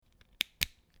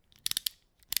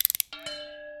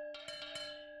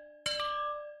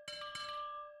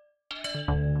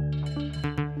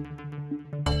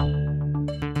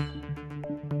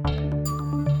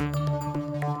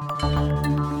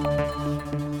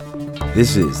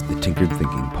This is the Tinkered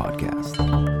Thinking Podcast.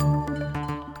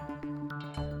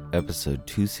 Episode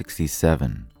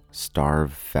 267,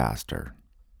 Starve Faster.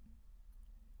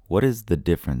 What is the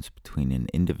difference between an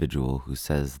individual who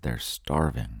says they're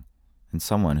starving and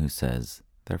someone who says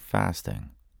they're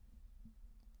fasting?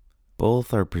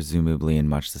 Both are presumably in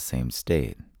much the same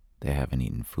state. They haven't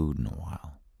eaten food in a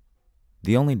while.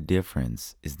 The only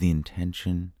difference is the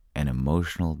intention and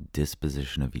emotional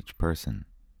disposition of each person.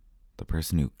 The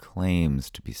person who claims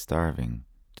to be starving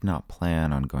did not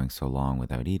plan on going so long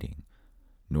without eating,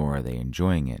 nor are they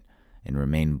enjoying it and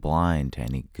remain blind to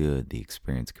any good the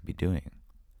experience could be doing.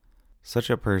 Such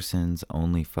a person's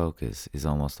only focus is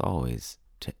almost always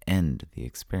to end the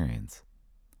experience.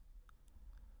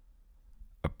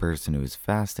 A person who is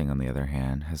fasting, on the other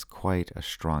hand, has quite a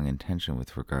strong intention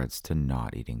with regards to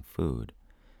not eating food.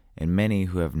 And many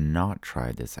who have not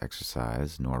tried this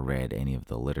exercise nor read any of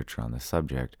the literature on the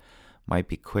subject might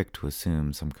be quick to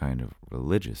assume some kind of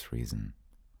religious reason.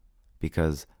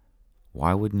 Because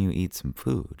why wouldn't you eat some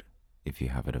food if you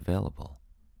have it available?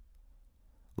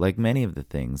 Like many of the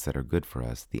things that are good for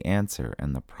us, the answer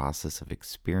and the process of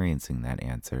experiencing that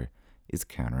answer is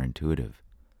counterintuitive.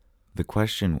 The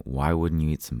question, why wouldn't you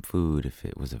eat some food if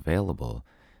it was available,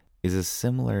 is a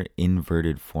similar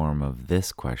inverted form of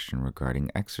this question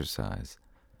regarding exercise.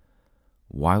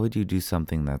 Why would you do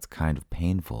something that's kind of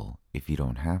painful if you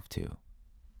don't have to?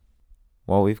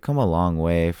 While we've come a long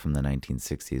way from the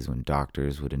 1960s when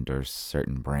doctors would endorse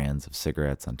certain brands of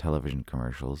cigarettes on television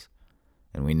commercials,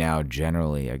 and we now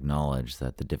generally acknowledge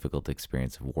that the difficult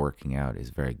experience of working out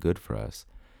is very good for us,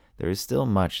 there is still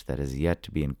much that is yet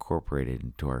to be incorporated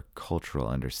into our cultural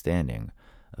understanding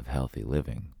of healthy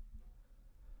living.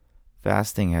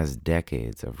 Fasting has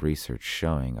decades of research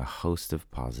showing a host of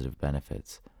positive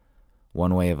benefits.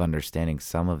 One way of understanding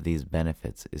some of these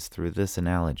benefits is through this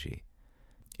analogy.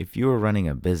 If you were running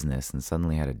a business and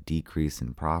suddenly had a decrease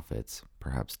in profits,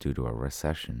 perhaps due to a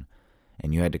recession,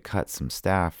 and you had to cut some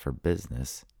staff for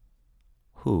business,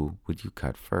 who would you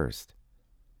cut first?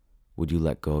 Would you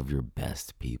let go of your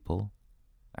best people?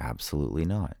 Absolutely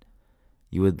not.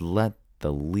 You would let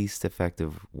the least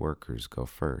effective workers go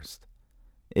first.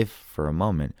 If, for a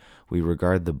moment, we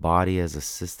regard the body as a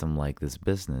system like this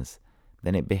business,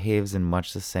 then it behaves in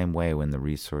much the same way when the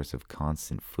resource of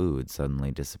constant food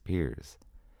suddenly disappears.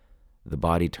 The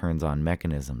body turns on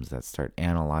mechanisms that start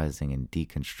analyzing and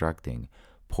deconstructing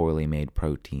poorly made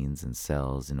proteins and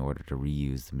cells in order to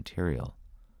reuse the material.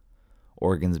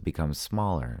 Organs become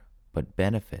smaller, but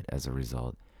benefit as a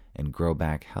result and grow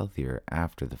back healthier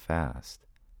after the fast.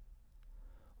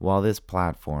 While this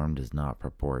platform does not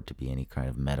purport to be any kind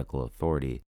of medical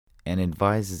authority and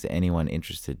advises anyone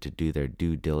interested to do their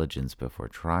due diligence before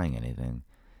trying anything,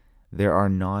 there are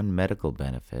non-medical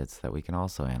benefits that we can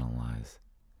also analyze.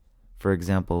 For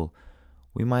example,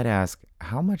 we might ask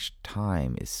how much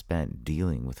time is spent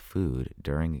dealing with food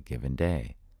during a given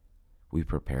day. We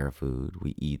prepare food,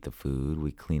 we eat the food,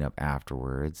 we clean up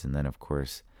afterwards, and then of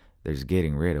course there's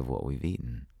getting rid of what we've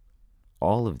eaten.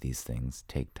 All of these things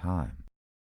take time.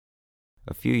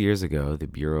 A few years ago, the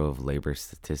Bureau of Labor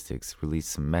Statistics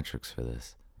released some metrics for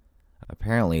this.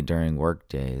 Apparently, during work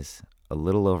days, a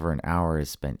little over an hour is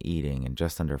spent eating and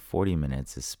just under 40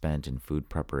 minutes is spent in food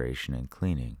preparation and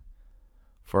cleaning.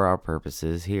 For our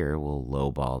purposes here, we'll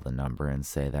lowball the number and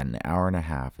say that an hour and a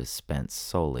half is spent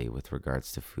solely with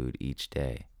regards to food each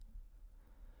day.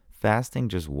 Fasting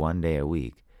just one day a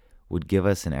week would give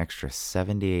us an extra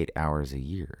 78 hours a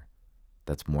year.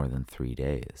 That's more than 3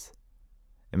 days.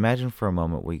 Imagine for a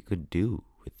moment what you could do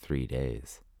with 3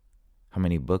 days. How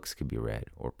many books could be read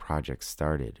or projects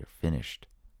started or finished?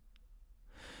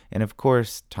 And of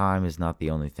course, time is not the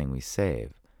only thing we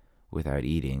save. Without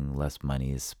eating, less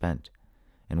money is spent.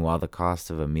 And while the cost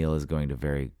of a meal is going to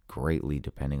vary greatly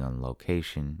depending on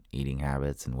location, eating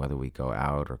habits, and whether we go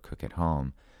out or cook at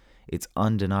home, it's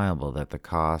undeniable that the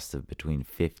cost of between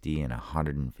 50 and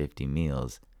 150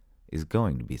 meals is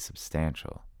going to be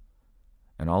substantial.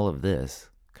 And all of this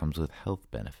comes with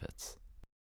health benefits.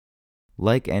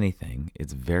 Like anything,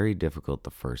 it's very difficult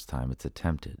the first time it's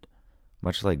attempted.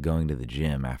 Much like going to the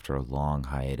gym after a long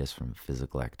hiatus from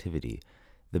physical activity,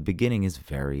 the beginning is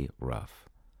very rough.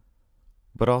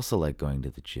 But also like going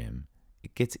to the gym,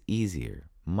 it gets easier,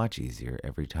 much easier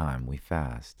every time we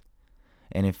fast.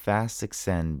 And if fasts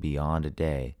extend beyond a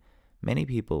day, many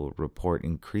people report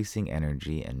increasing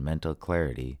energy and mental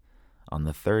clarity on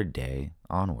the third day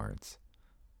onwards.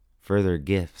 Further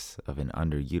gifts of an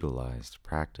underutilized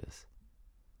practice.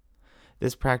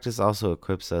 This practice also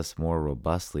equips us more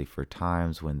robustly for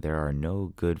times when there are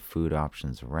no good food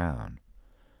options around.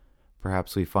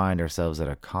 Perhaps we find ourselves at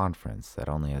a conference that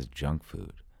only has junk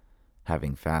food.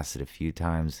 Having fasted a few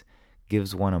times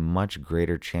gives one a much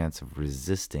greater chance of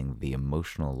resisting the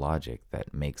emotional logic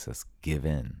that makes us give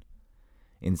in.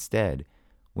 Instead,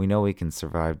 we know we can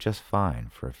survive just fine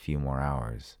for a few more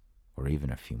hours, or even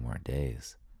a few more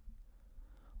days.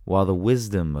 While the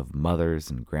wisdom of mothers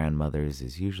and grandmothers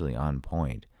is usually on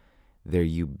point, their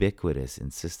ubiquitous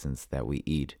insistence that we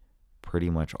eat pretty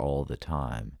much all the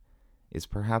time is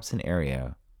perhaps an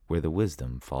area where the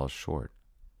wisdom falls short.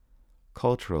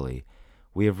 Culturally,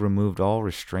 we have removed all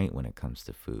restraint when it comes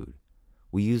to food.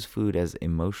 We use food as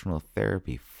emotional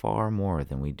therapy far more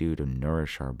than we do to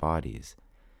nourish our bodies,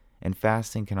 and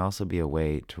fasting can also be a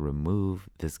way to remove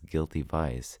this guilty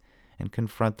vice and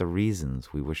confront the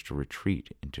reasons we wish to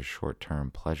retreat into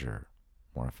short-term pleasure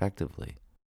more effectively.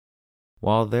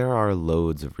 While there are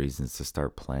loads of reasons to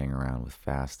start playing around with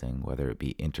fasting, whether it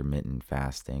be intermittent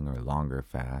fasting or longer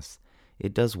fasts,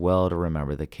 it does well to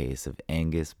remember the case of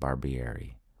Angus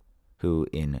Barbieri, who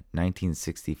in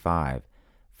 1965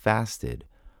 fasted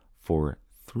for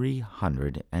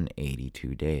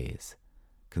 382 days,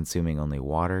 consuming only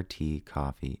water, tea,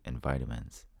 coffee, and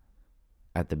vitamins.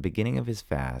 At the beginning of his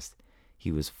fast,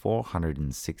 he was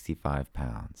 465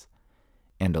 pounds,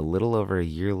 and a little over a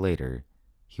year later,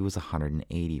 he was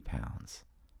 180 pounds.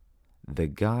 The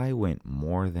guy went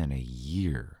more than a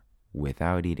year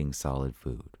without eating solid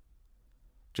food.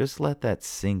 Just let that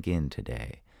sink in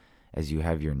today as you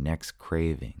have your next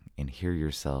craving and hear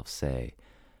yourself say,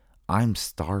 "I'm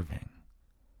starving."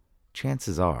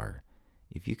 Chances are,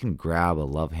 if you can grab a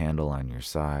love handle on your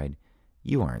side,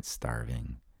 you aren't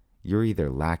starving. You're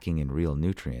either lacking in real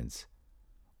nutrients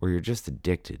or you're just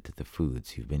addicted to the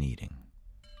foods you've been eating.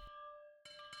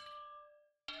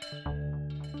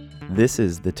 This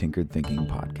is the Tinkered Thinking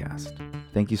Podcast.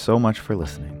 Thank you so much for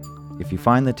listening. If you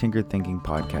find the Tinkered Thinking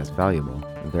Podcast valuable,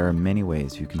 there are many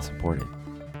ways you can support it.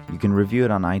 You can review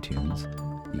it on iTunes.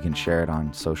 You can share it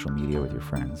on social media with your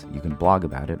friends. You can blog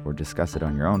about it or discuss it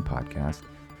on your own podcast,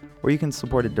 or you can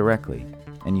support it directly,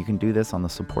 and you can do this on the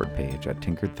support page at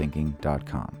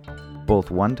tinkeredthinking.com. Both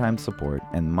one-time support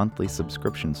and monthly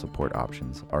subscription support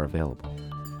options are available.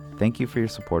 Thank you for your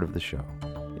support of the show.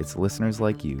 It's listeners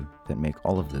like you that make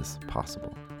all of this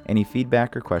possible. Any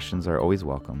feedback or questions are always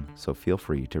welcome, so feel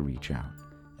free to reach out.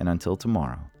 And until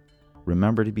tomorrow,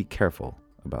 remember to be careful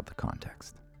about the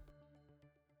context.